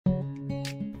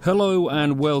Hello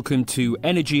and welcome to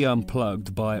Energy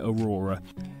Unplugged by Aurora.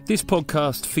 This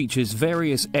podcast features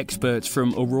various experts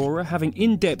from Aurora having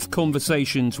in-depth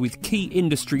conversations with key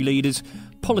industry leaders,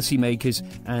 policymakers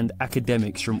and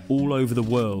academics from all over the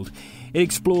world. It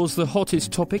explores the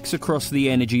hottest topics across the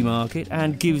energy market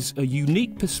and gives a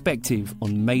unique perspective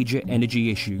on major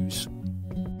energy issues.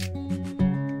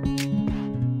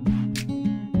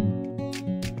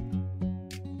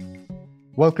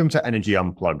 Welcome to Energy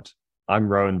Unplugged. I'm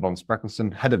Rowan von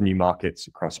Spreckelsen, Head of New Markets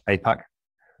across APAC.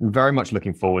 I'm very much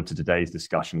looking forward to today's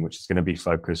discussion, which is going to be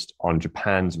focused on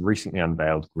Japan's recently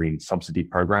unveiled green subsidy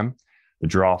program, the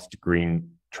draft Green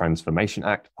Transformation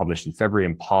Act, published in February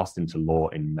and passed into law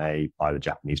in May by the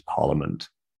Japanese Parliament.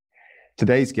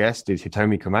 Today's guest is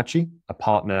Hitomi Komachi, a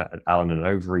partner at Allen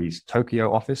Overy's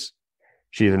Tokyo office.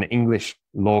 She is an English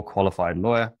law qualified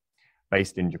lawyer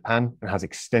based in Japan and has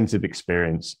extensive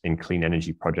experience in clean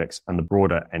energy projects and the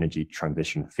broader energy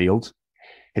transition field.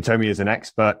 Hitomi is an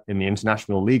expert in the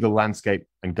international legal landscape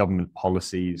and government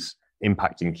policies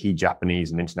impacting key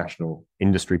Japanese and international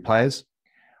industry players.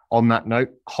 On that note,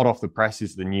 hot off the press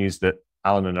is the news that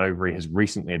Allen Overy has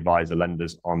recently advised the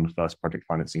lenders on the first project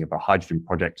financing of a hydrogen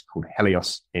project called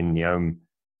Helios in Neom,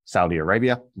 Saudi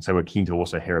Arabia. And so we're keen to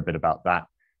also hear a bit about that,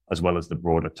 as well as the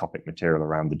broader topic material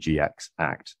around the GX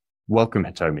Act. Welcome,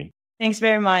 Hitomi. Thanks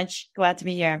very much. Glad to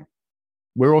be here.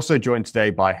 We're also joined today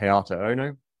by Hayato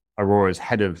Ono, Aurora's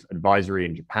head of advisory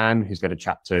in Japan, who's going to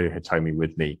chat to Hitomi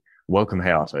with me. Welcome,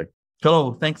 Hayato.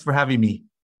 Hello, thanks for having me.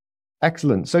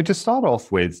 Excellent. So to start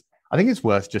off with, I think it's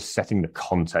worth just setting the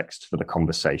context for the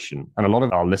conversation. And a lot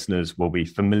of our listeners will be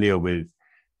familiar with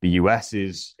the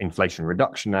US's Inflation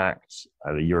Reduction Act,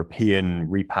 the European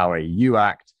Repower EU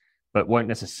Act, but won't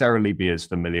necessarily be as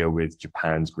familiar with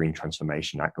Japan's Green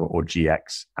Transformation Act or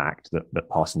GX Act that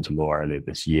passed into law earlier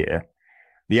this year.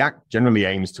 The act generally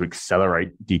aims to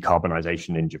accelerate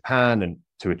decarbonization in Japan and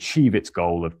to achieve its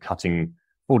goal of cutting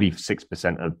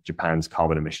 46% of Japan's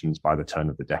carbon emissions by the turn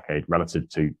of the decade relative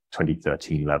to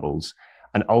 2013 levels,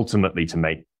 and ultimately to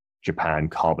make Japan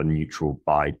carbon neutral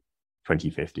by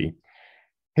 2050.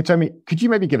 Hitomi, could you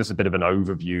maybe give us a bit of an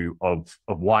overview of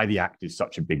why the Act is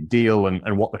such a big deal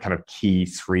and what the kind of key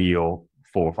 3 or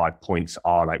 4 or 5 points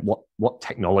are? Like what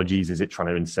technologies is it trying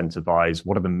to incentivize?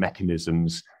 What are the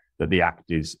mechanisms that the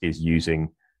Act is using?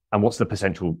 And what's the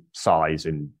potential size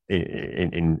in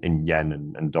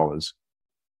yen and dollars?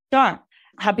 Sure.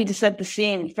 Happy to set the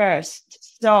scene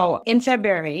first. So in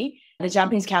February, the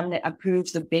Japanese cabinet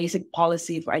approves the basic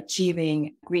policy for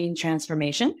achieving green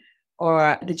transformation,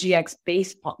 or the GX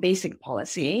basic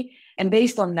policy. And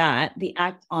based on that, the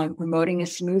Act on promoting a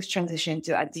smooth transition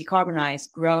to a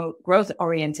decarbonized,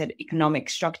 growth-oriented economic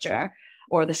structure,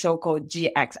 or the so-called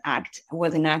GX Act,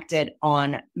 was enacted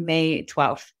on May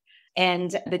 12th. And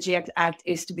the GX Act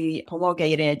is to be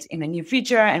promulgated in the near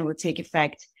future and will take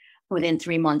effect within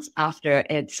 3 months after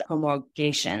its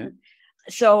promulgation.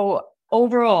 So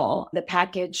overall, the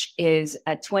package is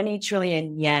a 20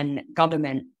 trillion yen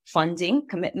government funding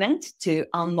commitment to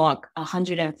unlock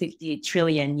 150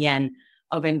 trillion yen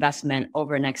of investment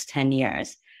over the next 10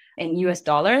 years. In US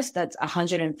dollars, that's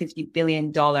 $150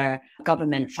 billion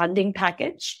government funding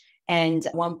package and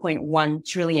 $1.1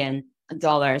 trillion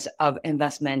of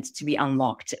investment to be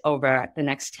unlocked over the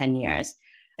next 10 years.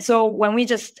 So when we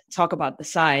just talk about the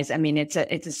size, I mean, it's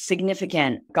a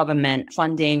significant government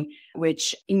funding,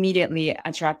 which immediately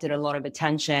attracted a lot of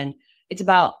attention. It's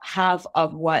about half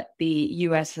of what the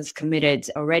US has committed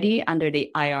already under the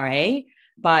IRA.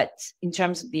 But in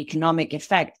terms of the economic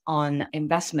effect on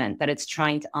investment that it's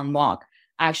trying to unlock,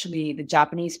 actually, the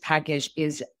Japanese package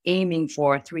is aiming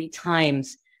for 3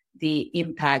 times the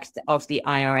impact of the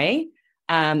IRA.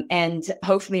 And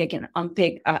hopefully I can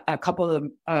unpick a couple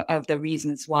of the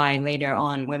reasons why later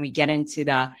on when we get into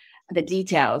the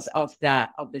details of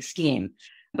the scheme.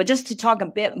 But just to talk a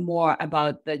bit more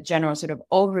about the general sort of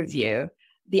overview,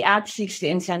 the Act seeks to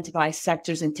incentivize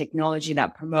sectors in technology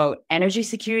that promote energy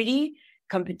security,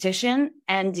 competition,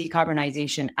 and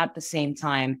decarbonization at the same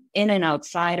time in and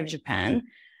outside of Japan,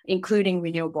 including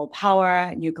renewable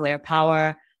power, nuclear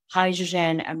power,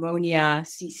 hydrogen, ammonia,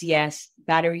 CCS,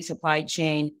 battery supply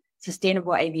chain,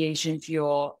 sustainable aviation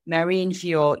fuel, marine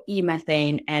fuel,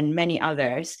 e-methane, and many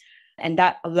others. And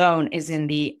that alone is in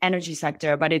the energy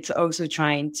sector, but it's also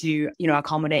trying to,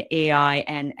 accommodate AI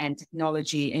and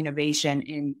technology innovation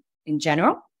in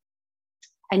general.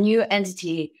 A new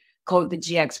entity called the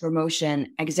GX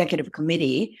Promotion Executive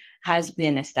Committee has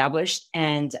been established,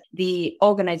 and the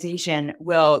organization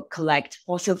will collect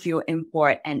fossil fuel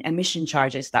import and emission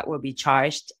charges that will be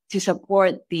charged to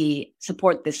support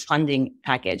this funding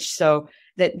package. So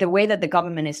the way that the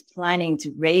government is planning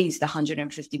to raise the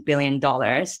 $150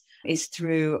 billion is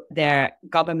through their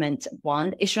government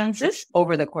bond issuances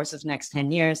over the course of next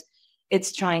 10 years.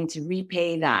 It's trying to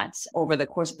repay that over the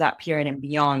course of that period and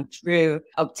beyond through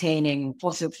obtaining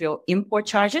fossil fuel import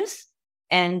charges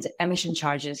and emission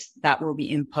charges that will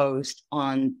be imposed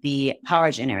on the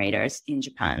power generators in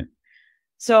Japan.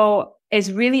 So it's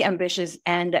really ambitious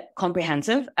and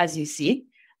comprehensive, as you see.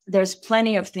 There's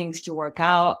plenty of things to work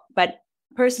out, but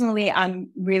personally, I'm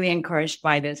really encouraged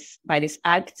by this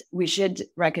act. We should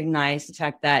recognize the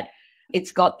fact that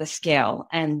it's got the scale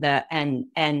and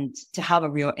to have a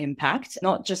real impact,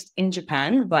 not just in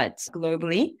Japan, but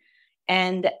globally.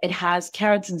 And it has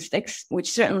carrots and sticks,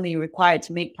 which certainly required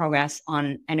to make progress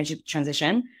on energy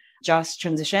transition, just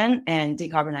transition, and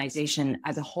decarbonization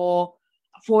as a whole.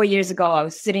 4 years ago, I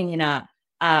was sitting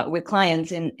with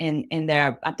clients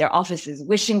at their offices,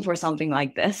 wishing for something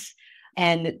like this.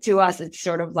 And to us, it's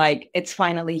sort of like, it's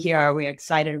finally here. We're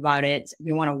excited about it.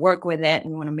 We want to work with it.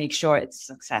 We want to make sure it's a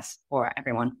success for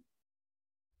everyone.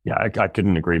 Yeah, I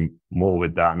couldn't agree more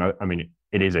with that. And I mean,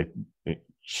 it is a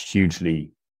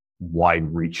hugely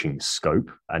wide-reaching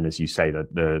scope. And as you say,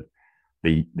 that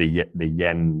the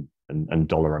yen and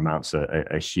dollar amounts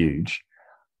are huge.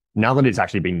 Now that it's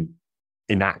actually been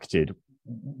enacted,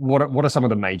 what are some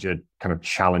of the major kind of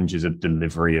challenges of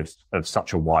delivery of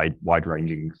such a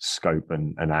wide-ranging scope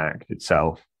and act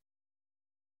itself?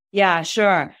 Yeah,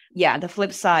 sure. Yeah, the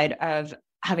flip side of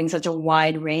having such a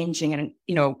wide-ranging and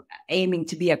aiming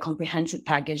to be a comprehensive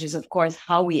package is, of course,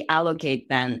 how we allocate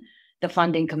then the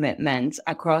funding commitments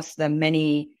across the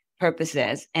many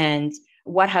purposes. And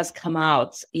what has come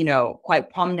out, quite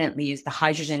prominently is the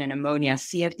hydrogen and ammonia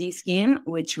CFD scheme,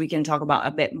 which we can talk about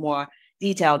a bit more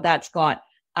detail. That's got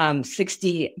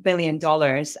 $60 billion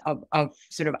of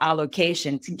sort of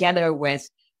allocation together with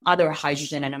other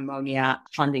hydrogen and ammonia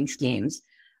funding schemes.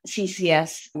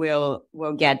 CCS will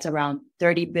get around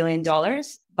 $30 billion,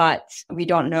 but we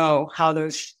don't know how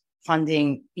those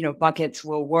funding, buckets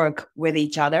will work with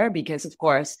each other because, of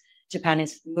course, Japan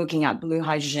is looking at blue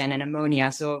hydrogen and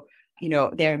ammonia. So,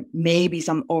 there may be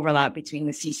some overlap between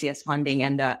the CCS funding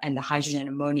and the hydrogen and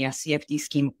ammonia CFD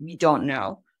scheme. We don't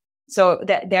know. So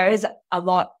there is a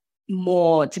lot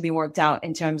more to be worked out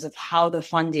in terms of how the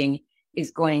funding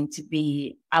is going to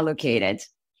be allocated.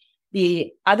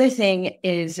 The other thing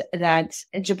is that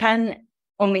Japan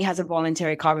only has a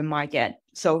voluntary carbon market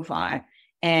so far,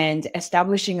 and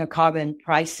establishing a carbon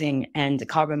pricing and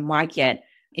carbon market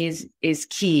is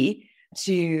key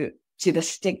to the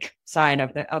stick side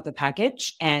of the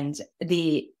package. And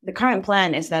the current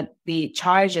plan is that the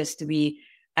charges to be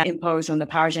imposed on the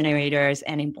power generators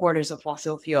and importers of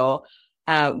fossil fuel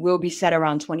will be set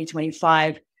around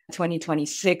 2025,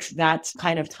 2026, that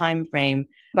kind of time frame.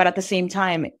 But at the same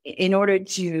time, in order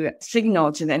to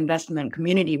signal to the investment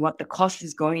community what the cost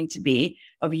is going to be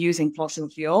of using fossil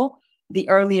fuel, the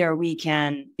earlier we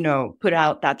can, put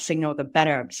out that signal, the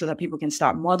better, so that people can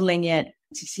start modeling it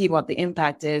to see what the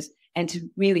impact is and to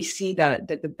really see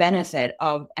the benefit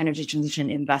of energy transition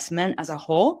investment as a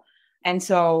whole. And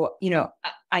so,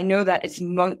 I know that it's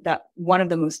that one of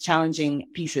the most challenging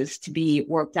pieces to be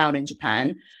worked out in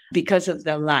Japan because of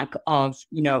the lack of,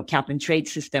 cap and trade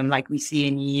system like we see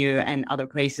in EU and other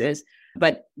places.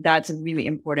 But that's a really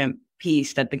important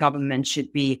piece that the government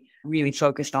should be really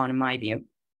focused on, in my view.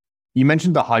 You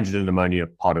mentioned the hydrogen and ammonia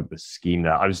part of the scheme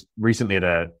there. I was recently at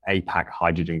a APAC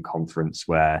hydrogen conference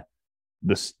where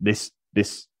this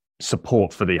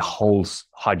support for the whole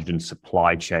hydrogen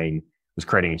supply chain was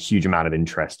creating a huge amount of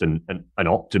interest and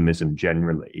optimism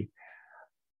generally,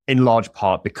 in large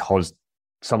part because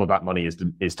some of that money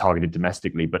is targeted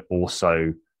domestically, but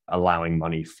also allowing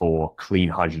money for clean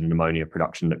hydrogen and ammonia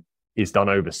production that is done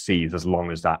overseas as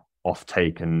long as that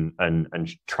offtake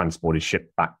and transport is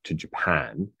shipped back to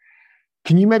Japan.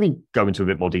 Can you maybe go into a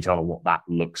bit more detail on what that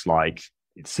looks like?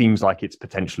 It seems like it's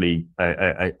potentially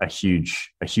a huge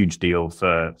deal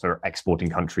for exporting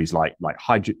countries like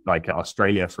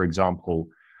Australia, for example,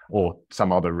 or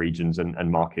some other regions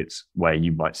and markets where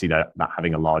you might see that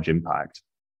having a large impact.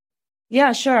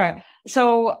 Yeah, sure.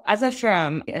 So as a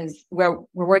firm, we're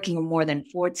working on more than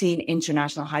 14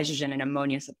 international hydrogen and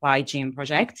ammonia supply chain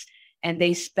projects, and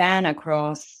they span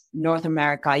across North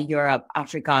America, Europe,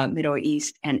 Africa, Middle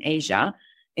East, and Asia.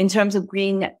 In terms of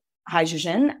green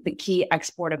hydrogen, the key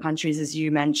exporter countries, as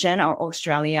you mentioned, are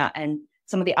Australia and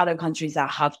some of the other countries that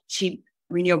have cheap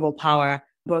renewable power,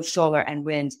 both solar and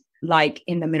wind, like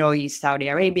in the Middle East, Saudi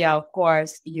Arabia, of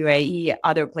course, UAE,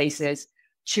 other places,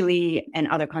 Chile and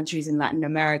other countries in Latin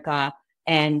America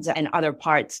and other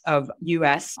parts of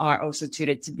US are also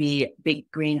suited to be big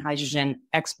green hydrogen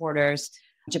exporters.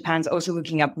 Japan's also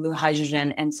looking at blue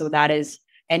hydrogen. And so that is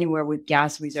anywhere with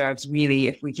gas reserves, really,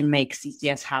 if we can make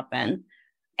CCS happen.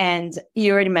 And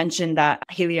you already mentioned that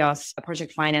Helios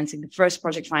project financing, the first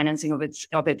project financing of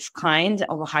its kind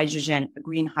of a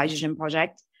green hydrogen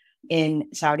project in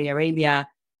Saudi Arabia,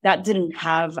 that didn't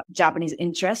have Japanese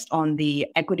interest on the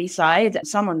equity side,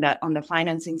 some on the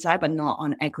financing side, but not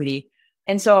on equity.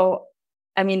 And so,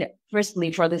 I mean,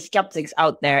 firstly, for the skeptics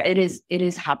out there, it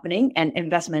is happening, and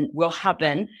investment will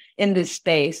happen in this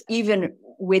space, even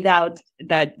without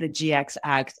the GX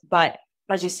Act. But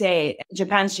as you say,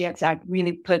 Japan's GX Act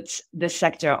really puts this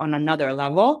sector on another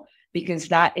level, because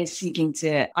that is seeking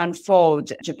to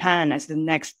unfold Japan as the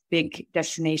next big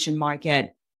destination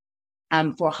market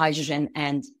for hydrogen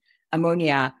and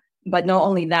ammonia. But not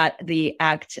only that, the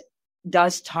Act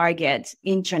does target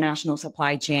international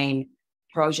supply chain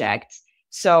projects.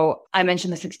 So I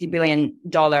mentioned the $60 billion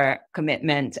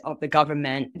commitment of the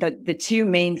government. The two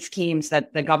main schemes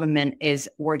that the government is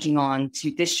working on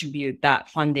to distribute that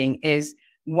funding is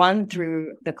one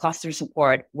through the cluster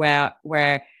support,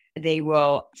 where they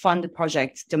will fund the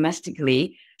projects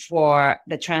domestically for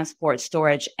the transport,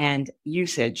 storage, and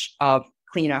usage of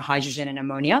cleaner hydrogen and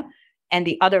ammonia. And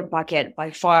the other bucket,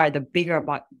 by far the bigger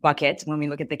bucket, when we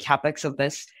look at the capex of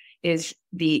this, is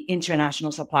the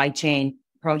international supply chain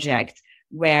project,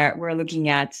 where we're looking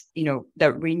at,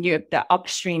 the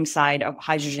upstream side of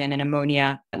hydrogen and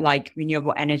ammonia, like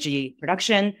renewable energy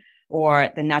production,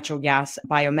 or the natural gas,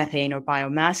 biomethane or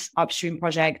biomass upstream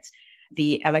project,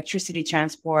 the electricity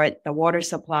transport, the water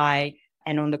supply,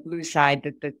 and on the blue side,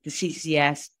 the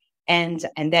CCS, and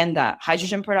then the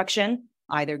hydrogen production,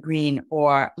 either green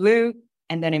or blue.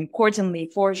 And then importantly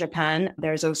for Japan,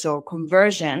 there's also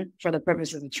conversion for the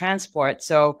purpose of the transport.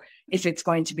 So if it's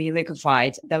going to be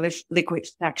liquefied, the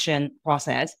liquefaction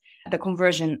process, the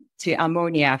conversion to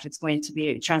ammonia, if it's going to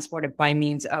be transported by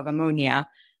means of ammonia,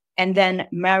 and then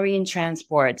marine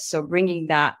transport. So bringing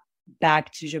that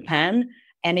back to Japan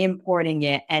and importing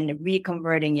it and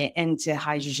reconverting it into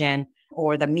hydrogen,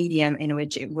 or the medium in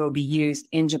which it will be used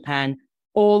in Japan.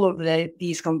 All of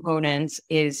these components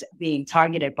is being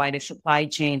targeted by the supply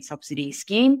chain subsidy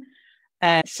scheme.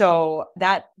 So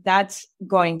that's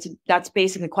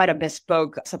basically quite a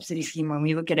bespoke subsidy scheme when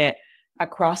we look at it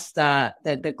across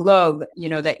the globe.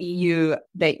 The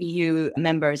EU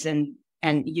members and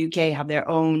UK have their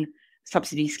own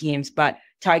subsidy schemes, but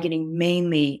targeting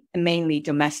mainly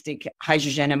domestic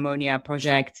hydrogen ammonia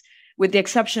projects, with the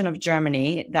exception of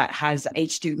Germany that has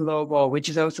H2 Global, which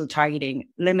is also targeting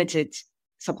limited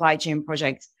supply chain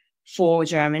projects for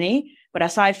Germany. But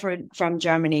aside from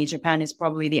Germany, Japan is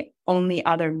probably the only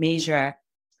other major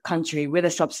country with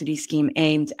a subsidy scheme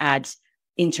aimed at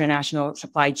international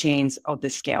supply chains of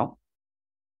this scale.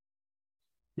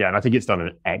 Yeah, and I think it's done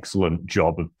an excellent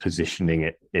job of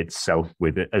positioning itself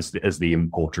with it as the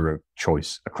importer of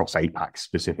choice across APAC,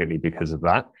 specifically because of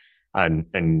that,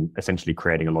 and essentially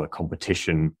creating a lot of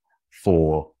competition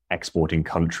for exporting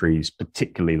countries,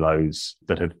 particularly those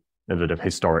that have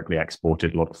historically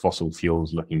exported a lot of fossil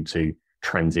fuels, looking to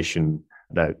transition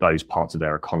those parts of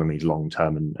their economies long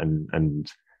term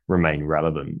and remain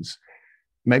relevant.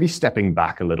 Maybe stepping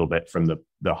back a little bit from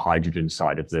the hydrogen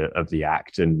side of the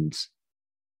Act and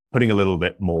putting a little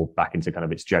bit more back into kind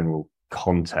of its general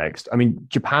context. I mean,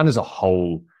 Japan as a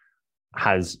whole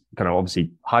has kind of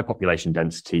obviously high population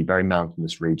density, very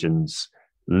mountainous regions,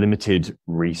 limited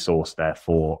resource,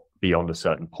 therefore, beyond a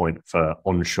certain point for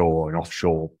onshore and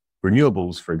offshore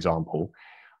renewables, for example.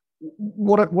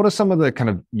 What are some of the kind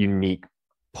of unique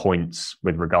points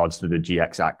with regards to the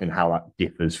GX Act and how that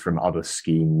differs from other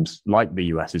schemes like the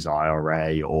US's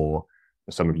IRA or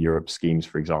some of Europe's schemes,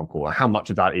 for example? How much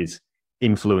of that is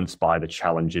influenced by the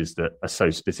challenges that are so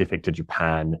specific to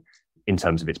Japan in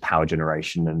terms of its power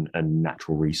generation and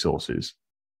natural resources?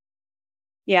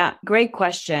 Yeah, great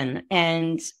question.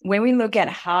 And when we look at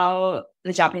how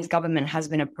the Japanese government has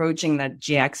been approaching the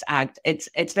GX Act,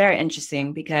 it's very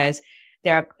interesting because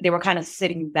they were kind of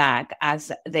sitting back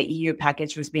as the EU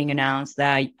package was being announced,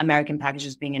 the American package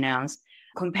was being announced,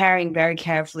 comparing very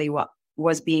carefully what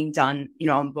was being done,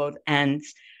 on both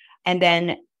ends, and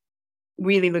then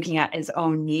really looking at its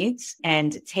own needs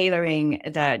and tailoring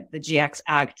the GX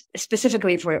Act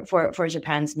specifically for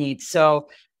Japan's needs. So,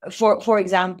 for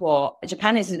example,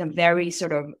 Japan is in a very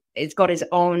it's got its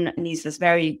own needs that's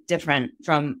very different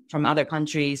from other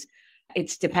countries.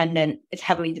 It's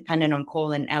heavily dependent on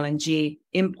coal and LNG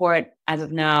import as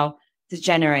of now to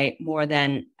generate more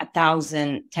than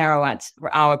 1,000 terawatts per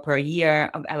hour per year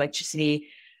of electricity.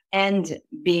 And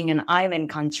being an island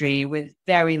country with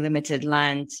very limited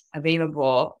land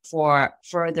available for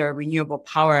further renewable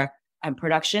power and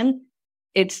production,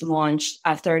 it's launched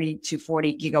a 30 to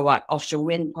 40 gigawatt offshore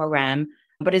wind program,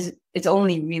 but it's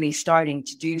only really starting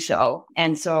to do so.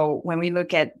 And so when we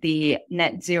look at the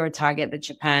net zero target that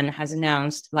Japan has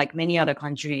announced, like many other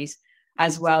countries,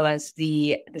 as well as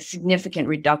the significant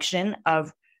reduction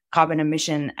of carbon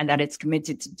emission and that it's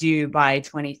committed to do by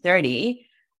 2030,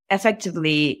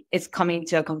 effectively, it's coming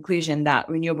to a conclusion that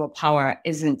renewable power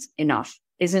isn't enough,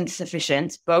 isn't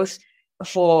sufficient, both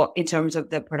in terms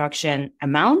of the production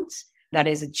amount that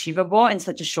is achievable in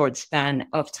such a short span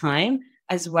of time,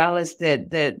 as well as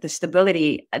the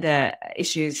stability, the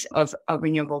issues of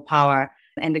renewable power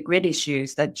and the grid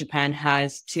issues that Japan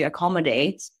has to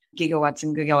accommodate gigawatts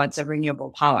and gigawatts of renewable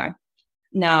power.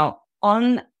 Now,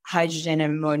 on hydrogen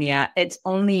and ammonia, it's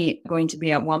only going to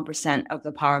be at 1% of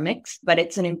the power mix, but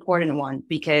it's an important one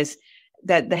because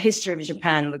the history of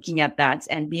Japan looking at that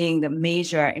and being the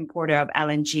major importer of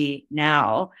LNG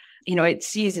now, it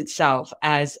sees itself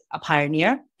as a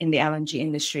pioneer in the LNG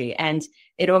industry. And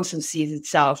it also sees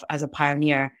itself as a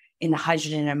pioneer in the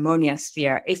hydrogen and ammonia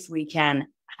sphere if we can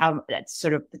have that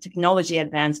sort of the technology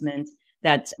advancement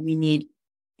that we need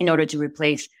in order to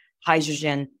replace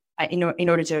hydrogen, in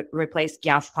order to replace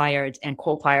gas-fired and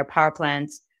coal-fired power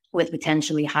plants with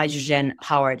potentially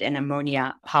hydrogen-powered and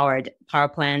ammonia-powered power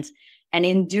plants. And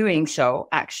in doing so,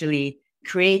 actually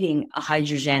creating a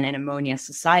hydrogen and ammonia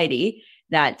society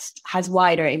that has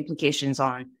wider implications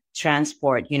on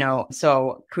transport,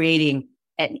 so creating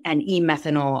an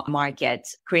e-methanol market,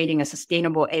 creating a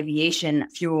sustainable aviation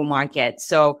fuel market.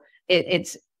 So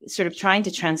it's sort of trying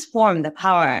to transform the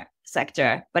power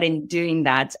sector, but in doing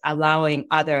that, allowing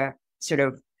other sort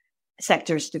of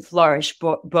sectors to flourish,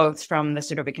 both from the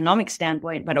sort of economic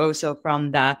standpoint, but also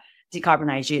from the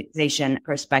decarbonization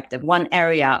perspective. One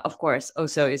area, of course,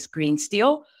 also is green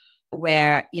steel,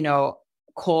 where,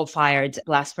 coal-fired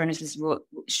blast furnaces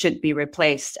should be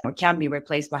replaced or can be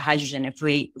replaced by hydrogen if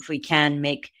we can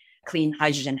make clean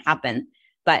hydrogen happen.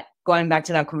 But going back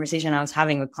to that conversation I was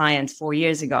having with clients 4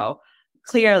 years ago,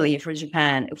 clearly for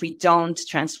Japan, if we don't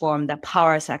transform the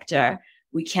power sector,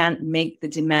 we can't make the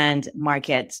demand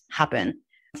market happen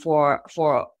for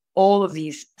all of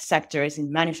these sectors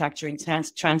in manufacturing,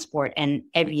 transport, and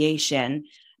aviation.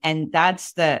 And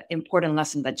that's the important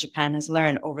lesson that Japan has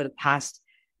learned over the past,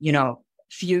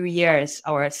 few years,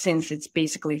 or since it's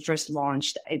basically first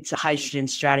launched its hydrogen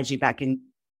strategy back in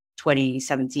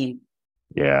 2017.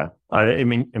 Yeah, I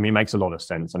mean, it makes a lot of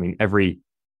sense. I mean, every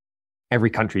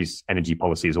country's energy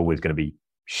policy is always going to be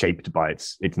shaped by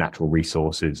its natural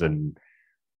resources, and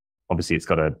obviously,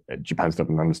 Japan's got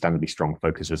an understandably strong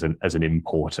focus as an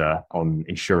importer on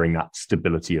ensuring that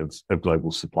stability of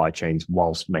global supply chains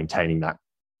whilst maintaining that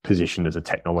position as a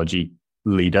technology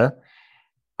leader.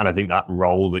 And I think that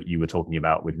role that you were talking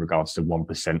about with regards to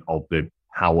 1% of the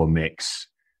power mix,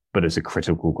 but as a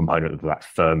critical component of that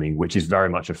firming, which is very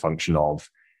much a function of,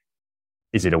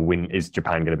 is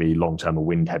Japan going to be long-term a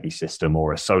wind-heavy system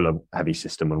or a solar-heavy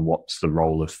system? And what's the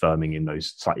role of firming in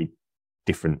those slightly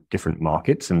different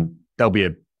markets? And there'll be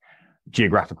a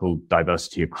geographical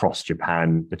diversity across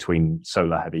Japan between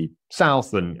solar-heavy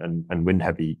south and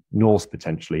wind-heavy north,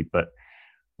 potentially. But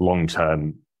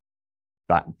long-term,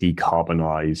 that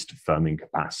decarbonized firming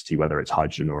capacity, whether it's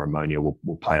hydrogen or ammonia,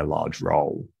 will play a large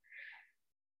role.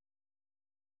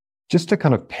 Just to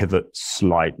kind of pivot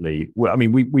slightly, well, I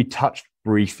mean, we touched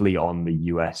briefly on the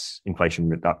US Inflation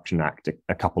Reduction Act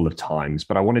a couple of times,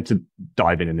 but I wanted to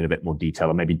dive in a bit more detail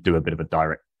and maybe do a bit of a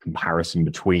direct comparison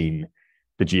between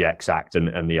the GX Act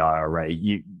and the IRA.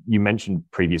 You mentioned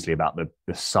previously about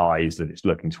the size that it's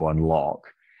looking to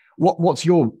unlock. What's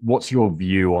your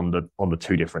view on the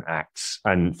two different acts,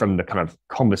 and from the kind of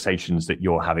conversations that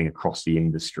you're having across the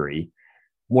industry,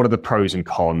 what are the pros and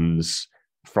cons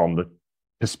from the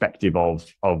perspective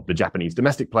of the Japanese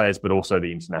domestic players, but also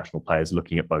the international players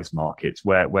looking at both markets?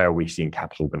 Where are we seeing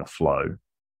capital going to flow?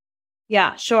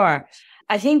 Yeah, sure.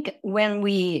 I think when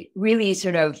we really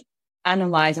sort of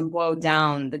analyze and boil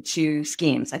down the two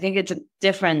schemes, I think it's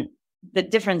the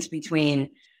difference between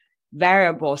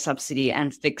variable subsidy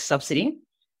and fixed subsidy,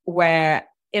 where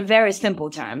in very simple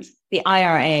terms, the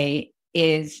IRA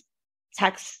is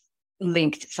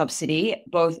tax-linked subsidy,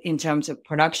 both in terms of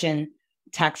production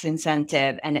tax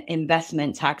incentive and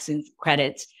investment tax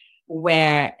credits,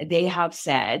 where they have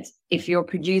said, if you're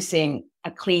producing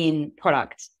a clean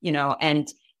product, and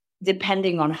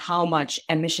depending on how much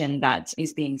emission that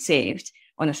is being saved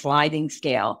on a sliding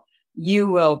scale, you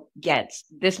will get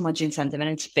this much incentive, and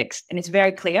it's fixed and it's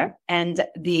very clear. And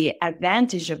the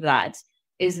advantage of that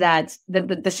is that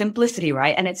the simplicity,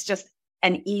 right? And it's just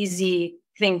an easy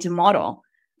thing to model.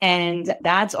 And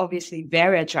that's obviously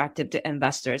very attractive to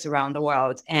investors around the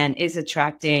world and is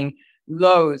attracting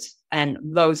loads and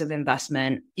loads of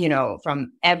investment,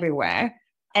 from everywhere.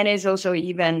 And is also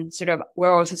even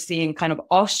we're also seeing kind of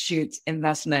offshoot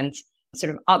investment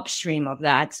sort of upstream of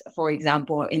that. For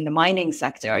example, in the mining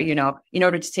sector, in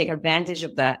order to take advantage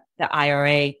of the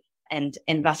IRA and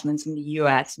investments in the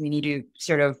US, we need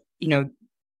to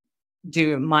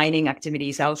do mining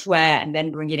activities elsewhere and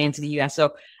then bring it into the US.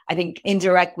 So I think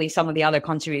indirectly, some of the other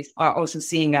countries are also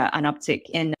seeing an uptick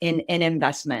in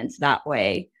investments that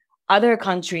way. Other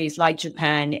countries like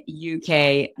Japan,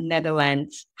 UK,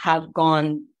 Netherlands have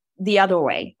gone the other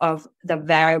way of the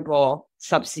variable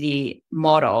subsidy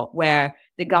model, where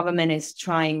the government is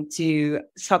trying to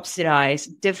subsidize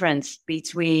difference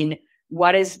between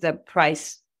what is the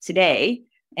price today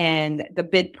and the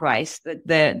bid price that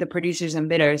the producers and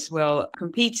bidders will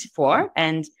compete for,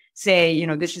 and say,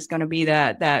 this is going to be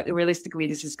realistically,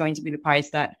 this is going to be the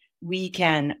price that we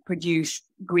can produce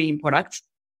green products.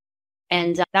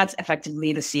 And that's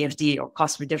effectively the CFD, or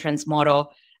cost for difference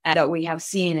model, that we have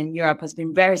seen in Europe has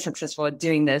been very successful at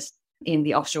doing this in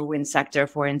the offshore wind sector,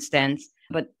 for instance.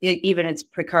 But even its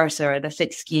precursor, the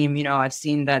FIT scheme, I've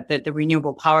seen that the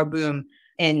renewable power boom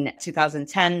in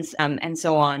 2010s and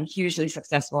so on, hugely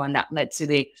successful. And that led to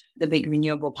the big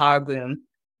renewable power boom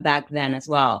back then as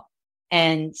well.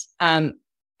 And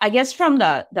I guess from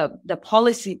the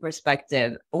policy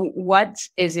perspective, what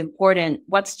is important,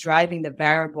 what's driving the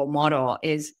variable model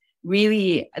is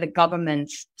really the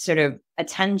government's sort of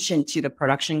attention to the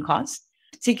production cost.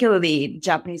 Particularly, the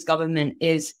Japanese government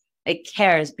it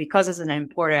cares because as an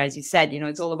importer, as you said,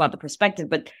 it's all about the perspective.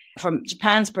 But from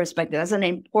Japan's perspective, as an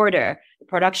importer, the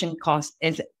production cost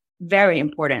is very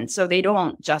important. So they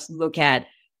don't just look at,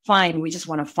 fine, we just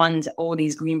want to fund all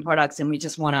these green products and we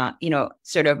just want to,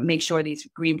 sort of make sure these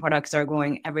green products are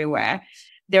going everywhere.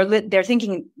 They're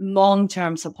thinking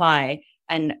long-term supply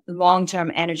and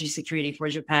long-term energy security for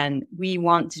Japan. We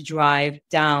want to drive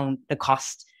down the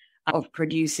cost of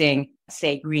producing,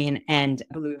 say, green and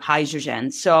blue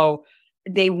hydrogen. So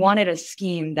they wanted a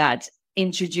scheme that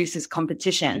introduces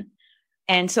competition.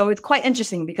 And so it's quite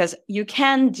interesting because you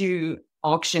can do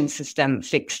auction system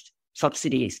fixed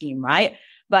subsidy scheme, right?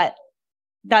 But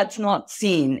that's not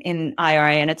seen in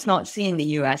IRA and it's not seen in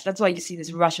the US. That's why you see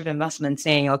this rush of investment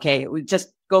saying, okay, we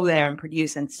just go there and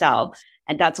produce and sell.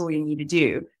 And that's all you need to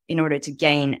do in order to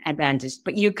gain advantage.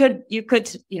 But you could,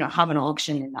 have an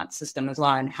auction in that system as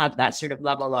well and have that sort of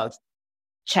level of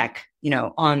check,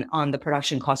 on the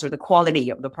production cost or the quality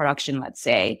of the production, let's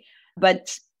say.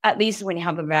 But at least when you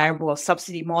have a variable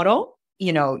subsidy model,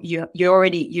 you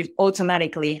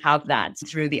automatically have that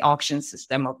through the auction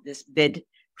system of this bid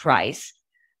price.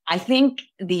 I think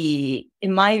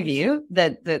in my view,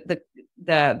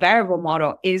 the variable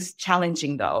model is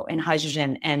challenging though in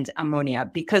hydrogen and ammonia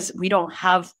because we don't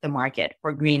have the market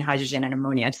for green hydrogen and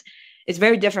ammonia. It's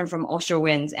very different from offshore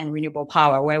winds and renewable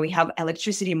power where we have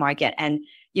electricity market and,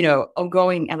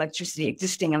 ongoing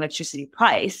existing electricity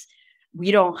price.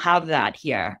 We don't have that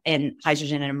here in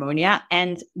hydrogen and ammonia,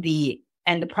 and the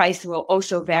price will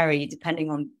also vary depending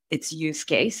on its use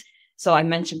case. So I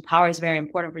mentioned power is very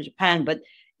important for Japan, but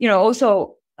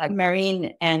also like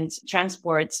marine and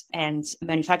transport and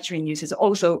manufacturing use is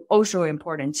also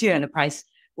important too, and the price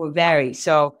will vary.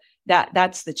 So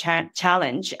that's the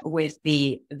challenge with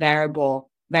the variable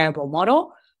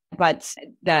model. But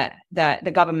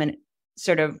the government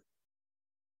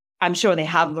I'm sure they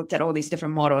have looked at all these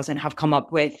different models and have come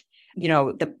up with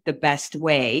the best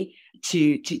way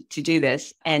to do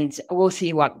this. And we'll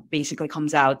see what basically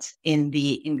comes out in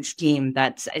the scheme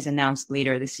that is announced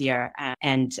later this year.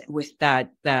 And with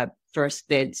that, the first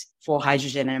bid for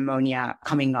hydrogen and ammonia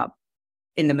coming up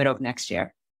in the middle of next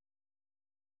year.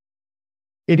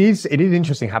 It is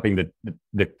interesting having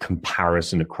the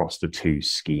comparison across the two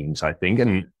schemes, I think,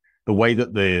 and the way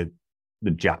that the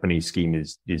Japanese scheme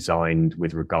is designed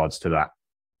with regards to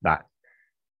that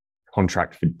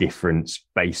contract for difference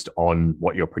based on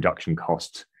what your production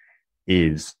cost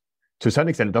is. To a certain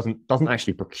extent, it doesn't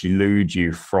actually preclude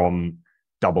you from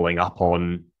doubling up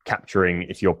on capturing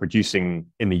if you're producing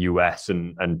in the US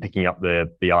and picking up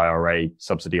the IRA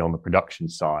subsidy on the production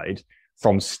side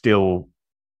from still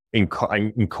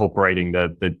incorporating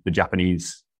the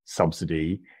Japanese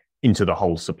subsidy into the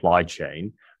whole supply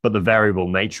chain. But the variable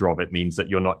nature of it means that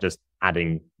you're not just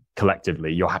adding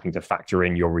collectively, you're having to factor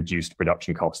in your reduced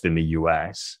production cost in the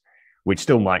US, which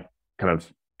still might kind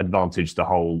of advantage the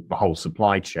whole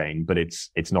supply chain, but it's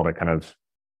not a kind of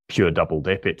pure double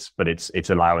dip. It's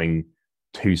allowing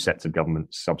two sets of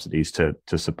government subsidies to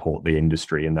support the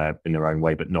industry in their own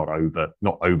way, but not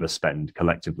overspend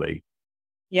collectively.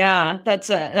 Yeah, that's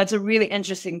a really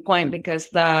interesting point because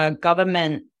the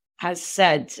government has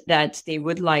said that they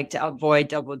would like to avoid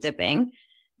double dipping,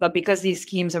 but because these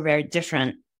schemes are very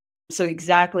different, so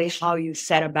exactly how you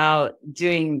set about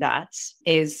doing that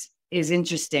is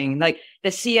interesting. Like the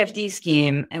CFD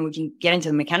scheme, and we can get into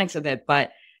the mechanics of it,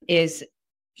 but is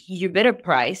you bid a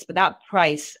price, but that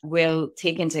price will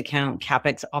take into account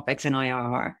capex, opex, and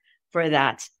IRR for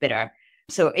that bidder.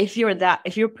 So if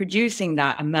you're producing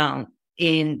that amount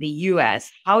in the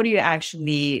US, how do you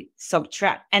actually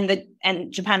subtract?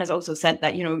 And Japan has also said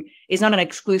that, it's not an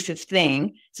exclusive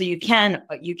thing. So you can,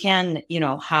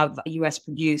 have US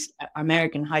produced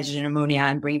American hydrogen ammonia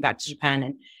and bring it back to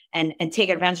Japan and take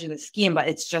advantage of the scheme, but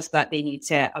it's just that they need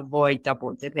to avoid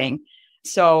double dipping.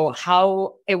 So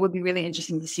it would be really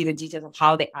interesting to see the details of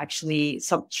how they actually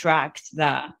subtract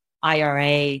the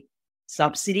IRA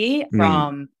subsidy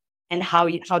from and how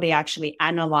they actually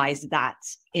analyze that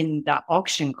in the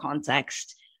auction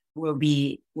context will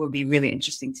be really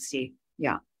interesting to see.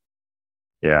 Yeah.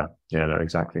 Yeah, no,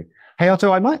 exactly.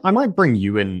 Hayato, I might bring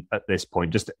you in at this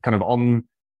point, just kind of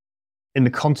in the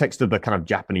context of the kind of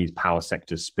Japanese power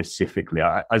sector specifically.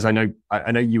 As I know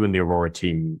you and the Aurora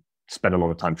team spend a lot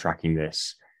of time tracking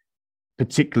this,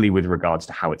 particularly with regards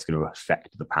to how it's going to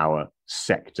affect the power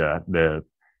sector,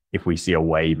 if we see a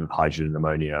wave of hydrogen and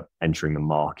ammonia entering the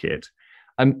market.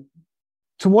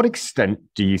 To what extent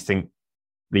do you think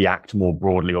the Act more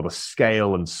broadly, or the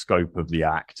scale and scope of the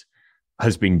Act,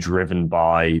 has been driven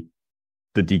by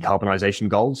the decarbonisation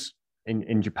goals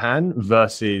in Japan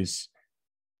versus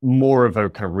more of a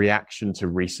kind of reaction to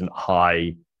recent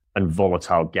high and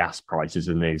volatile gas prices,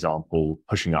 as an example,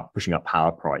 pushing up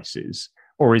power prices?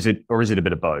 Or is it a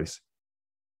bit of both?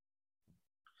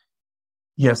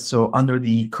 Yes, so under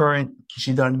the current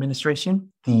Kishida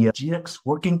administration, the GX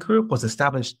working group was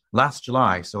established last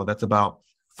July. So that's about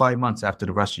 5 months after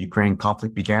the Russia-Ukraine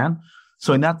conflict began.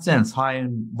 So in that sense, high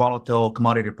and volatile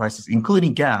commodity prices,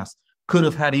 including gas, could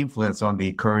have had influence on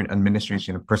the current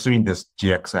administration in pursuing this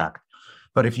GX Act.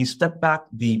 But if you step back,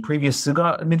 the previous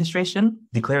Suga administration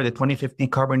declared the 2050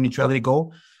 carbon neutrality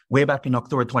goal way back in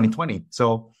October 2020.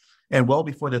 And well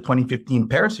before the 2015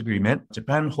 Paris Agreement,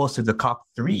 Japan hosted the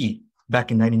COP3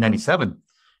 back in 1997.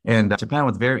 And Japan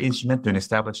was very instrumental in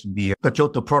establishing the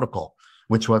Kyoto Protocol,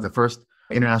 which was the first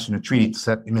international treaty to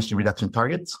set emission reduction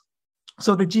targets.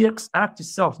 So the GX Act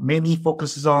itself mainly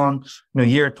focuses on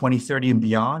year 2030 and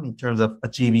beyond in terms of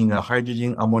achieving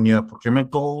hydrogen ammonia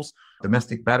procurement goals,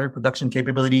 domestic battery production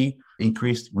capability,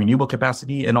 increased renewable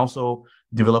capacity, and also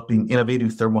developing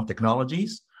innovative thermal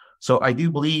technologies. So I do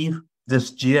believe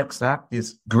this GX Act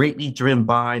is greatly driven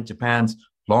by Japan's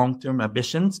long-term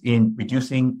ambitions in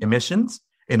reducing emissions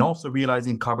and also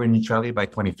realizing carbon neutrality by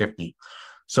 2050.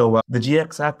 So the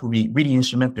GX Act will be really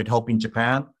instrumental in helping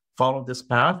Japan follow this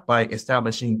path by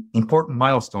establishing important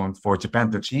milestones for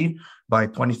Japan to achieve by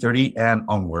 2030 and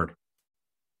onward.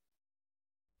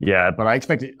 Yeah, but I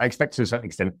expect to a certain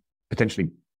extent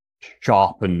potentially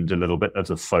sharpened a little bit of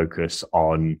the focus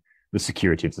on the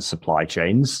security of the supply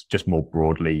chains, just more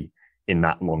broadly in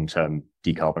that long-term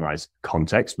decarbonized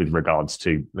context, with regards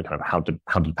to the kind of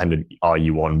how dependent are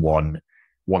you on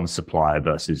one supplier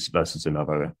versus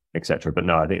another, etc. But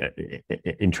no, I think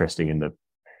interesting in that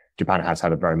Japan has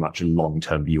had a very much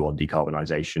long-term view on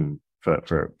decarbonization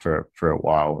for a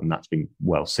while, and that's been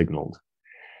well signaled.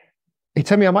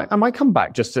 Hitomi, I might come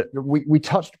back just to, we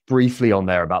touched briefly on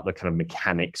there about the kind of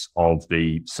mechanics of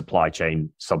the supply chain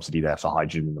subsidy there for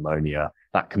hydrogen and ammonia,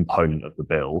 that component of the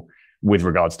bill, with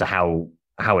regards to how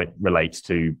it relates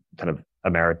to kind of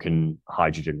American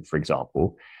hydrogen, for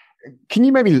example. Can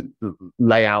you maybe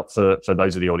lay out for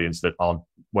those of the audience that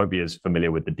won't be as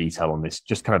familiar with the detail on this,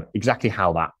 just kind of exactly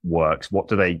how that works? What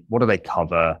do they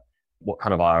cover? What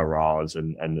kind of IRRs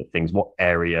and the things? What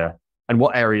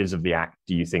areas of the Act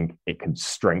do you think it can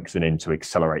strengthen in to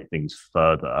accelerate things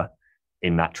further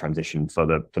in that transition for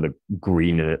the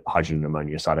green hydrogen and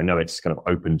ammonia side? I know it's kind of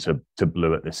open to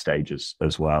blue at this stage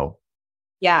as well.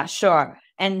 Yeah, sure.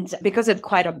 And because it's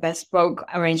quite a bespoke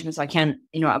arrangement, so I can,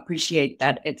 appreciate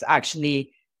that it's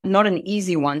actually not an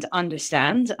easy one to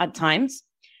understand at times.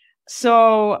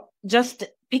 So just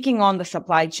picking on the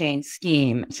supply chain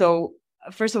scheme. So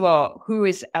first of all, who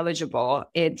is eligible?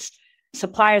 It's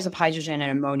suppliers of hydrogen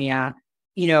and ammonia.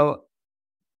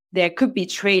 There could be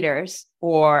traders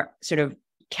or sort of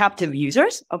captive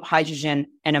users of hydrogen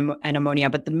and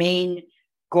ammonia, but the main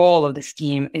goal of the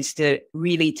scheme is to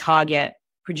really target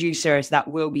producers that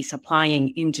will be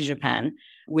supplying into Japan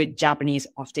with Japanese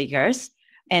off-takers.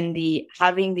 And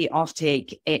having the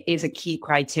offtake is a key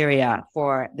criteria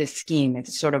for this scheme.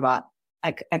 It's sort of a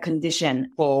a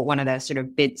condition for one of the sort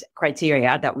of bid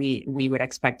criteria that we would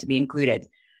expect to be included.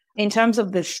 In terms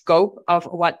of the scope of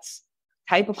what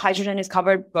type of hydrogen is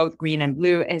covered, both green and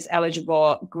blue is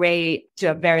eligible, gray to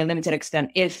a very limited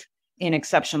extent if in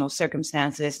exceptional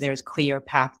circumstances there's clear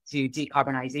path to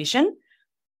decarbonization.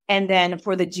 And then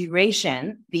for the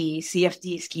duration, the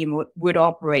CFD scheme would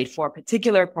operate for a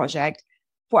particular project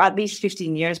for at least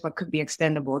 15 years, but could be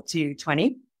extendable to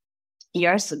 20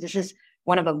 years. So this is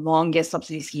one of the longest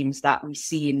subsidy schemes that we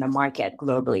see in the market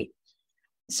globally.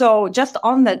 So just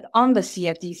on the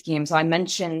CFD scheme, so I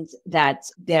mentioned that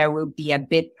there will be a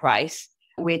bid price,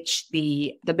 which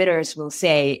the bidders will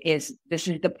say is this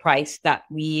is the price that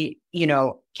we,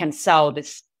 can sell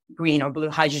this green or blue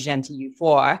hydrogen to you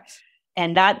for.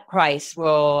 And that price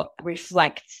will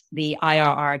reflect the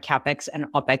IRR, CapEx, and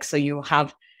OpEx. So you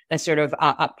have a sort of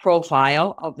a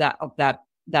profile of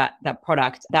that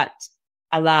product that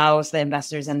allows the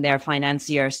investors and their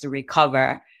financiers to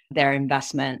recover their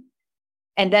investment.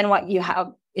 And then what you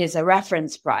have is a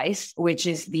reference price, which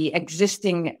is the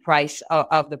existing price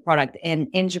of the product. And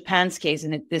in Japan's case,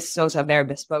 and this is also a very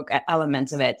bespoke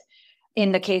element of it,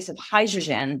 in the case of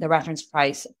hydrogen, the reference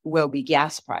price will be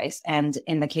gas price. And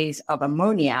in the case of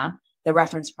ammonia, the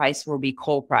reference price will be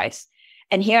coal price.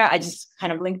 And here I just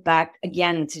kind of link back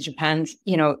again to Japan's,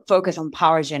 focus on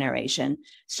power generation.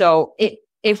 So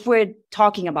if we're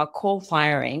talking about coal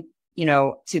firing,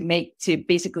 to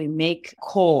basically make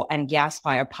coal and gas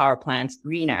fired power plants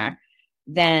greener,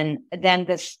 then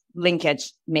this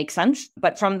linkage makes sense.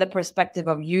 But from the perspective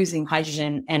of using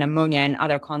hydrogen and ammonia in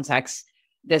other contexts,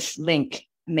 this link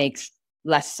makes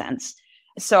less sense.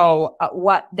 So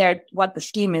what the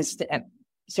scheme is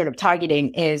sort of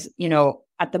targeting is,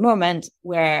 at the moment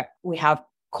where we have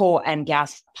coal and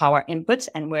gas power inputs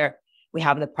and where we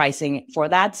have the pricing for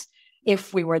that,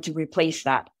 if we were to replace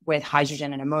that with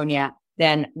hydrogen and ammonia,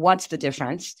 then what's the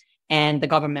difference? And the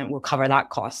government will cover that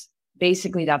cost.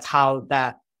 Basically, that's how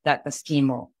the scheme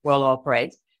will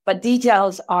operate. But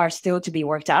details are still to be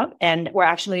worked out. And we're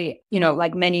actually,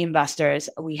 like many investors,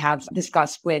 we have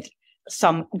discussed with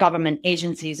some government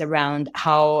agencies around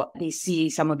how they see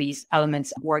some of these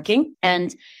elements working.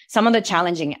 And some of the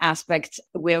challenging aspects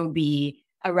will be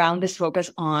around this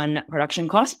focus on production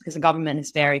costs, because the government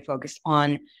is very focused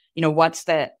on,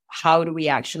 how do we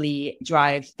actually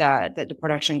drive the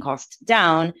production costs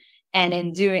down,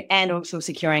 and also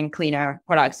securing cleaner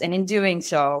products. And in doing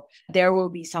so, there will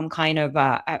be some kind of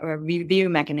a review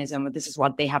mechanism. This is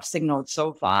what they have signaled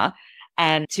so far,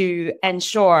 and to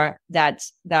ensure that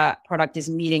the product is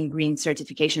meeting green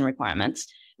certification requirements,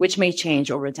 which may change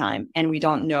over time. And we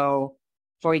don't know,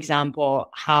 for example,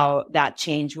 how that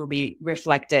change will be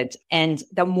reflected. And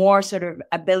the more sort of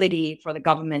ability for the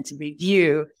government to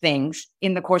review things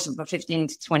in the course of a 15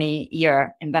 to 20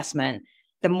 year investment,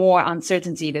 the more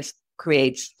uncertainty this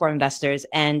creates for investors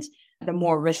and the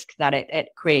more risk that it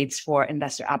creates for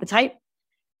investor appetite.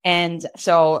 And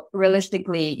so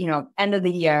realistically, end of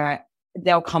the year,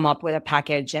 they'll come up with a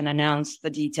package and announce the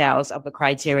details of the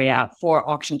criteria for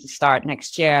auction to start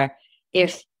next year.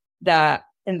 If the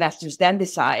investors then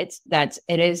decide that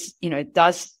it is, it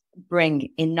does bring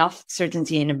enough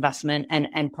certainty in investment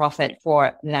and profit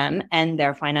for them and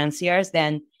their financiers,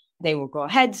 then they will go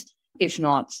ahead. If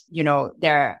not,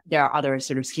 there are other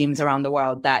sort of schemes around the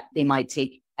world that they might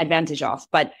take advantage of.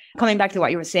 But coming back to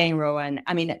what you were saying, Rowan,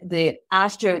 I mean,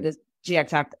 after the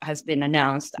GX Act has been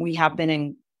announced, we have been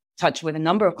in touch with a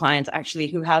number of clients actually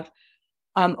who have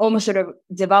almost sort of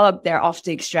developed their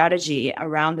offtake strategy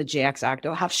around the GX Act,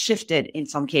 or have shifted in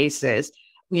some cases.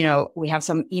 We have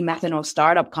some e-methanol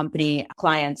startup company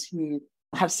clients who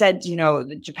have said,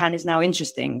 Japan is now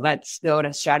interesting. Let's build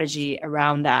a strategy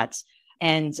around that.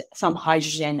 And some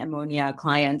hydrogen ammonia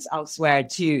clients elsewhere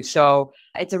too. So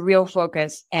it's a real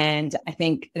focus. And I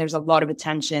think there's a lot of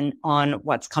attention on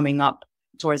what's coming up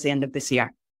towards the end of this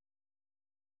year.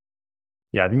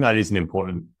 Yeah, I think that is an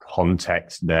important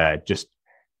context there, just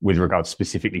with regards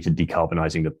specifically to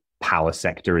decarbonizing the power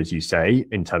sector, as you say,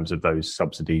 in terms of those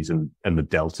subsidies and the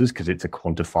deltas, because it's a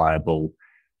quantifiable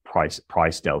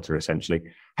price delta, essentially.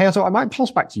 Hayato, I might toss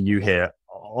back to you here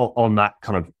on that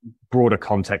kind of broader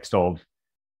context of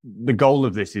the goal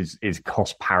of this is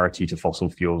cost parity to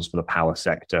fossil fuels for the power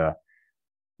sector.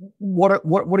 What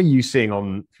are you seeing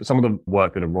on some of the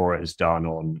work that Aurora has done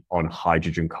on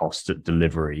hydrogen costs at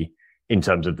delivery in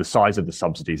terms of the size of the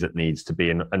subsidies it needs to be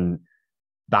and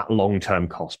that long-term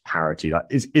cost parity?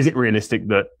 Is it realistic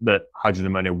that hydrogen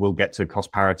ammonia will get to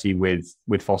cost parity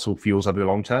with fossil fuels over the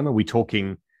long term? Are we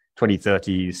talking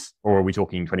 2030s or are we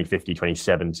talking 2050,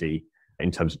 2070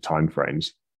 in terms of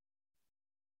timeframes?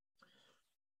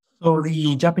 So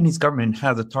the Japanese government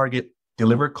has a target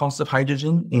delivered cost of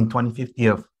hydrogen in 2050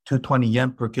 of 220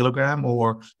 yen per kilogram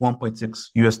or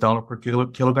 $1.6 per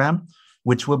kilogram,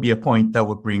 which will be a point that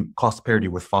would bring cost parity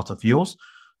with fossil fuels.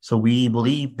 So we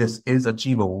believe this is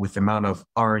achievable with the amount of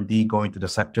R&D going to the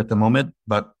sector at the moment,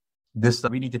 but this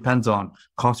really depends on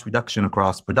cost reduction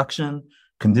across production,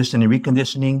 conditioning,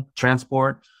 reconditioning,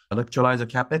 transport, electrolyzer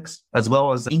capex, as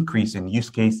well as increase in use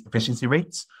case efficiency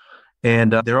rates.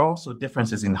 And there are also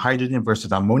differences in hydrogen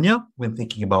versus ammonia when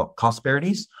thinking about cost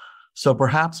parities. So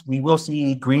perhaps we will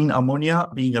see green ammonia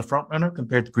being a front runner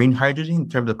compared to green hydrogen in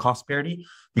terms of cost parity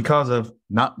because of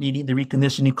not needing the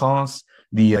reconditioning costs,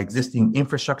 the existing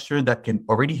infrastructure that can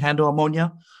already handle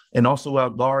ammonia, and also a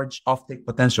large offtake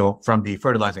potential from the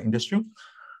fertilizer industry.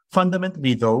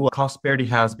 Fundamentally, though, cost parity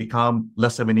has become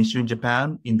less of an issue in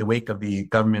Japan in the wake of the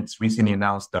government's recently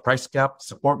announced price cap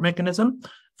support mechanism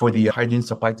for the hydrogen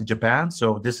supply to Japan.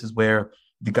 So this is where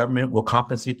the government will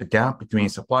compensate the gap between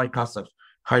supply costs of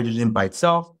hydrogen by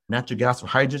itself, natural gas for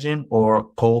hydrogen, or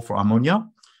coal for ammonia.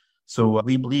 So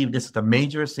we believe this is a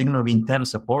major signal of intent and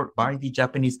support by the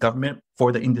Japanese government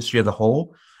for the industry as a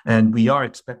whole. And we are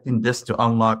expecting this to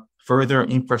unlock further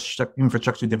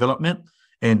infrastructure development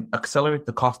and accelerate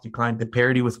the cost decline to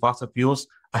parity with fossil fuels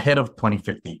ahead of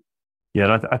 2050.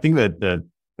 Yeah, and I think that the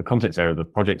context there of the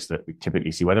projects that we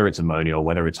typically see, whether it's ammonia or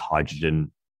whether it's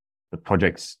hydrogen, the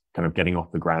projects kind of getting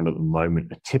off the ground at the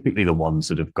moment are typically the ones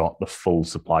that have got the full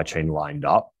supply chain lined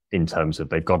up in terms of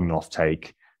they've got an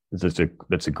offtake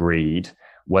that's agreed.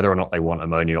 Whether or not they want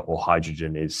ammonia or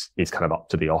hydrogen is kind of up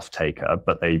to the off-taker,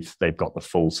 but they've got the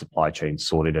full supply chain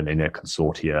sorted and in a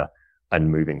consortia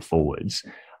and moving forwards.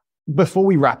 Before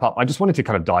we wrap up, I just wanted to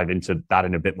kind of dive into that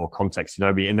in a bit more context,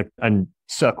 and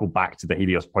circle back to the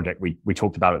Helios project we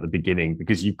talked about at the beginning,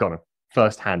 because you've got a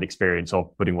first-hand experience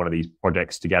of putting one of these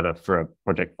projects together for a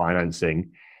project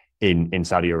financing in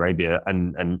Saudi Arabia,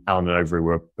 and Allen Overy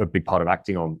were a big part of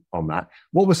acting on that.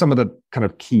 What were some of the kind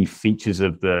of key features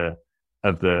of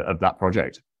that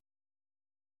project?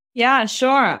 Yeah,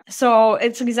 sure. So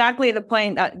it's exactly the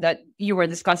point that you were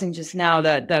discussing just now,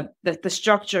 the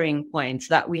structuring points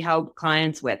that we help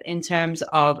clients with in terms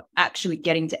of actually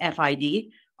getting to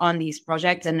FID on these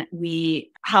projects, and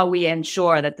how we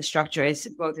ensure that the structure is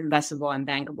both investable and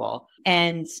bankable.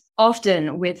 And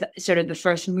often with sort of the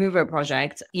first mover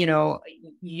project,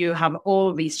 you have all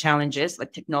of these challenges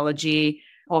like technology,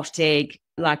 offtake,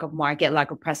 lack of market,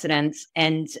 lack of precedence,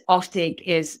 and offtake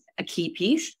is a key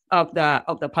piece of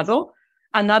the puzzle.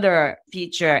 Another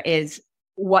feature is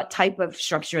what type of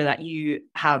structure that you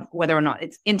have, whether or not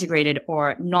it's integrated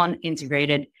or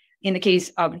non-integrated. In the case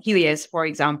of Helios, for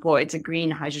example, it's a green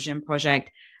hydrogen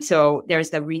project. So there's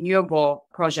the renewable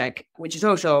project, which is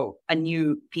also a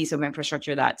new piece of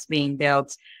infrastructure that's being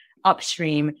built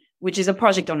upstream, which is a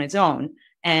project on its own,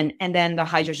 and then the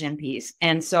hydrogen piece.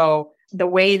 And so the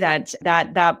way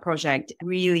that project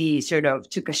really sort of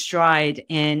took a stride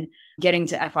in getting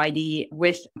to FID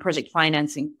with project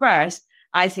financing first,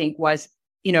 I think was,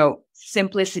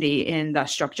 simplicity in the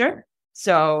structure.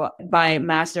 So by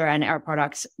Master and Air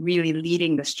Products really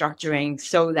leading the structuring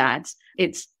so that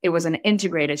it was an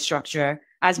integrated structure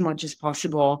as much as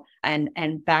possible and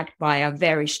backed by a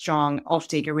very strong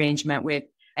offtake arrangement with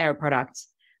Air Products.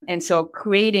 And so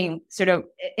creating sort of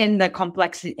in the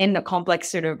complex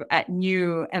sort of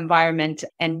new environment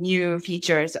and new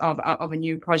features of a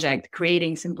new project,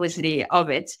 creating simplicity of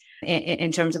it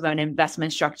in terms of an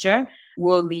investment structure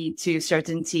will lead to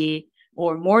certainty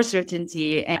or more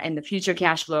certainty in the future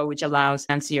cash flow, which allows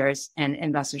financiers and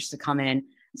investors to come in.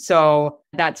 So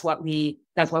that's what we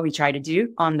try to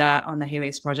do on the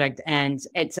Helios project. And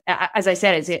it's, as I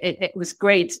said, it was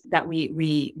great that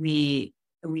we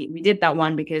did that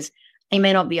one, because it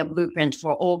may not be a blueprint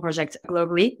for all projects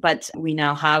globally, but we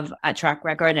now have a track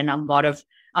record, and a lot of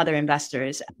other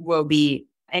investors will be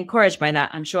encouraged by that,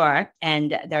 I'm sure.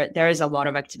 And there is a lot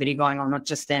of activity going on, not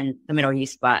just in the Middle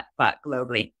East, but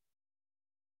globally.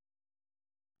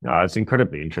 No, it's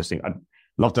incredibly interesting. I'd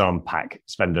love to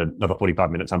spend another 45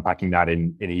 minutes unpacking that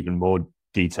in even more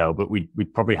detail, but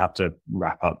we'd probably have to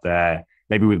wrap up there,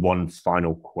 maybe with one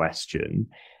final question.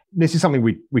 This is something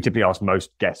we typically ask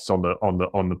most guests on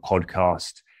the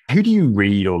podcast. Who do you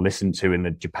read or listen to in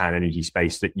the Japan energy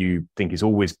space that you think is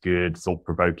always good,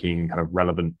 thought-provoking, kind of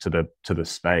relevant to the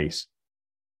space?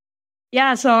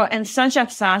 Yeah, so in such a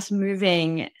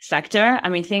fast-moving sector, I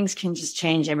mean, things can just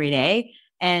change every day.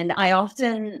 And I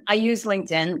use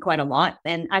LinkedIn quite a lot.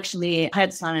 And actually,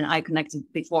 Hayato-san and I connected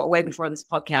way before this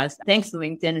podcast, thanks to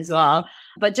LinkedIn as well.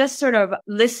 But just sort of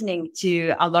listening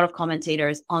to a lot of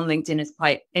commentators on LinkedIn is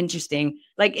quite interesting.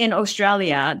 Like in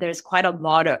Australia, there's quite a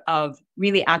lot of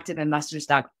really active investors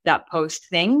that post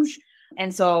things.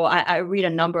 And so I read a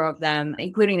number of them,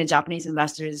 including the Japanese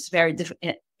investors. It's very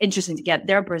interesting to get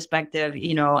their perspective,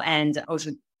 and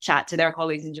also chat to their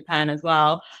colleagues in Japan as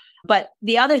well. But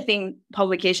the other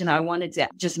publication I wanted to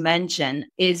just mention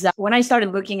is that when I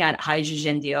started looking at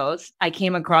hydrogen deals, I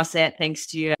came across it thanks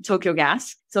to Tokyo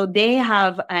Gas. So they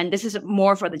have, and this is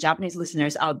more for the Japanese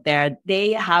listeners out there,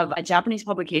 they have a Japanese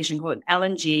publication called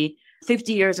LNG,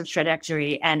 50 Years of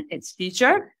Trajectory and Its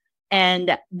Future.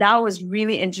 And that was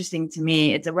really interesting to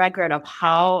me. It's a record of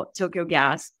how Tokyo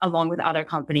Gas, along with other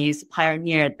companies,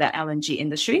 pioneered the LNG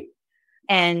industry.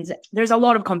 And there's a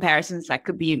lot of comparisons that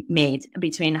could be made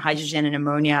between hydrogen and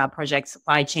ammonia project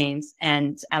supply chains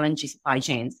and LNG supply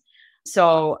chains.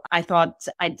 So I thought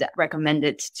I'd recommend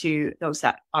it to those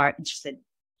that are interested.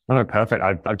 Oh, perfect.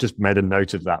 I've just made a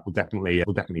note of that. We'll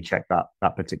definitely check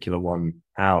that particular one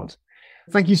out.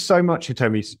 Thank you so much,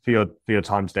 Hitomi, for your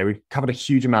time today. We've covered a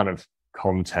huge amount of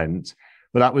content,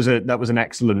 but that was an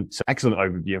excellent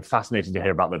overview. I'm fascinated to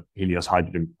hear about the Helios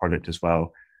Hydrogen project as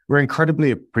well. We're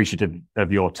incredibly appreciative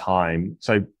of your time.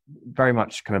 So very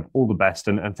much kind of all the best.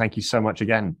 And thank you so much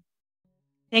again.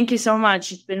 Thank you so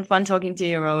much. It's been fun talking to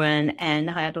you, Rowan and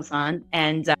Hayato-san,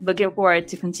 and looking forward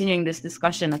to continuing this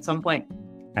discussion at some point.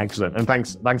 Excellent. And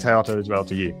thanks Hayato as well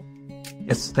to you.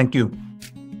 Yes, thank you.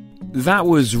 That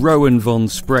was Rowan von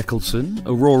Spreckelsen,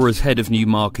 Aurora's head of new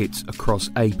markets across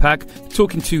APAC,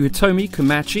 talking to Hitomi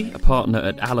Komachi, a partner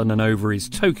at Allen Overy's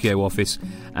Tokyo office,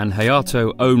 and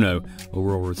Hayato Ono,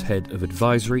 Aurora's head of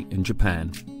advisory in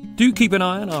Japan. Do keep an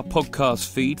eye on our podcast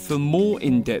feed for more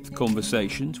in-depth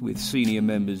conversations with senior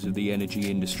members of the energy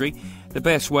industry. The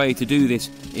best way to do this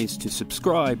is to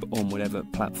subscribe on whatever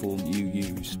platform you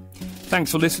use.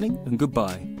 Thanks for listening, and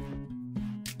goodbye.